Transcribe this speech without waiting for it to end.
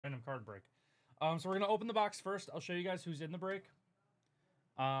random card break. So we're gonna open the box first. I'll show you guys who's in the break.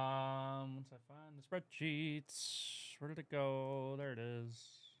 Once I find the spreadsheets, where did it go? There it is.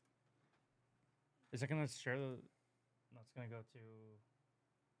 Is it gonna share the? No, it's gonna go to.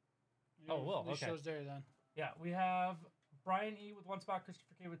 Oh, well, It okay. shows there then. Yeah, we have Brian E with 1 spot,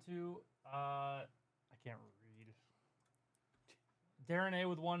 Christopher K with 2. I can't read. Darren A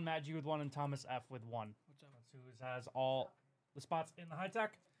with 1, Matt G with 1, and Thomas F with 1. What's up? That's who has all the spots in the high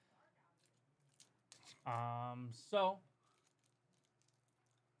tech. So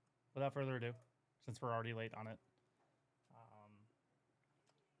without further ado, since we're already late on it,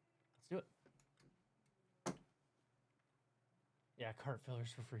 let's do it. Yeah, cart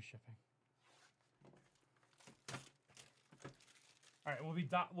fillers for free shipping. All right,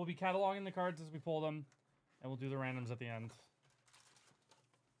 we'll be cataloging the cards as we pull them, and we'll do the randoms at the end.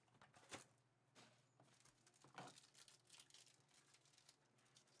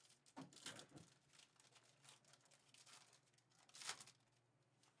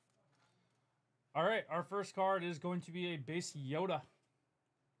 All right, our first card is going to be a base Yoda.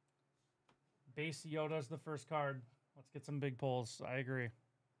 Base Yoda is the first card. Let's get some big pulls. I agree.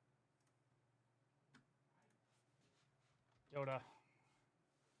 Yoda.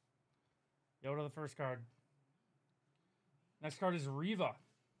 Yoda, the first card. Next card is Reva.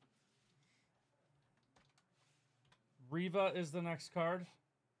 Reva is the next card.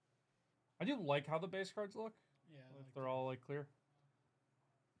 I do like how the base cards look. Yeah, Like they're all like clear.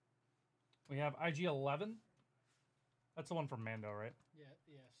 We have IG-11. That's the one from Mando, right? Yeah.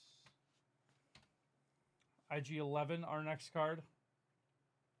 Yes. IG-11, our next card.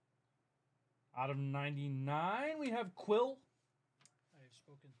 Out of 99, we have Quill. I have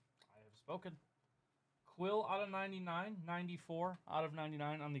spoken. I have spoken. Quill out of 99. 94 out of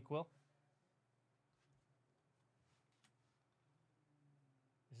 99 on the Quill.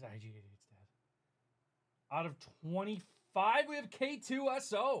 This is IG-88's dad. Out of 25, we have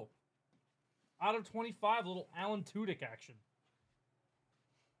K2SO. Out of 25, little Alan Tudyk action.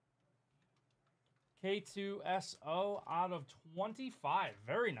 K2SO out of 25.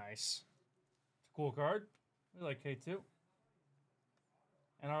 Very nice. It's a cool card. We like K2.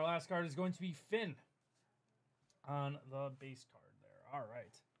 And our last card is going to be Finn on the base card there. All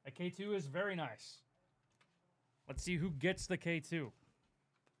right. A K2 is very nice. Let's see who gets the K2.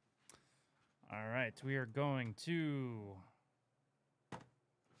 All right. We are going to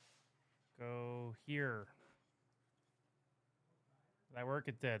go here. Did that work?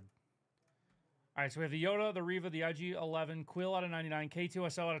 It did. All right, so we have the Yoda, the Reva, the IG-11, Quill out of 99,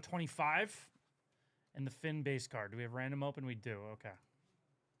 K2SO out of 25, and the Finn base card. Do we have random open? We do. Okay.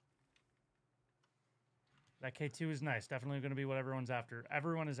 That K2 is nice. Definitely going to be what everyone's after.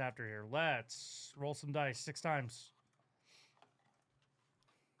 Everyone is after here. Let's roll some dice 6 times.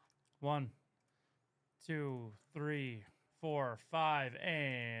 1, 2, 3, 4, 5,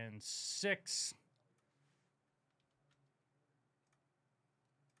 and 6.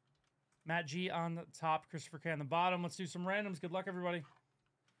 Matt G on the top, Christopher K on the bottom. Let's do some randoms. Good luck, everybody.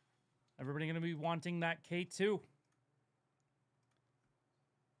 Everybody going to be wanting that K2.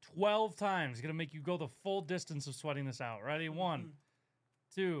 12 times. Going to make you go the full distance of sweating this out. Ready? 1,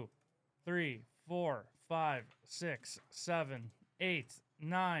 2, 3, 4, 5, 6, 7, 8,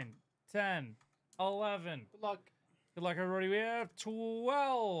 9, 10, 11. Good luck. Good luck, everybody. We have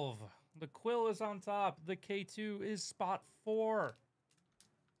 12. The Quill is on top. The K2 is spot 4.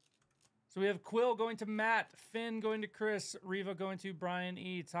 So we have Quill going to Matt, Finn going to Chris, Reva going to Brian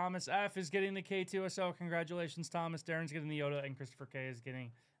E. Thomas F is getting the K2SO. Congratulations, Thomas. Darren's getting the Yoda, and Christopher K is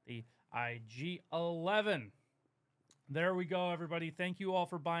getting the IG-11. There we go, everybody. Thank you all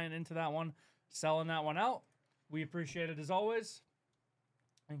for buying into that one, selling that one out. We appreciate it as always.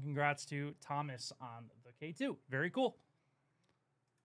 And congrats to Thomas on the K2. Very cool.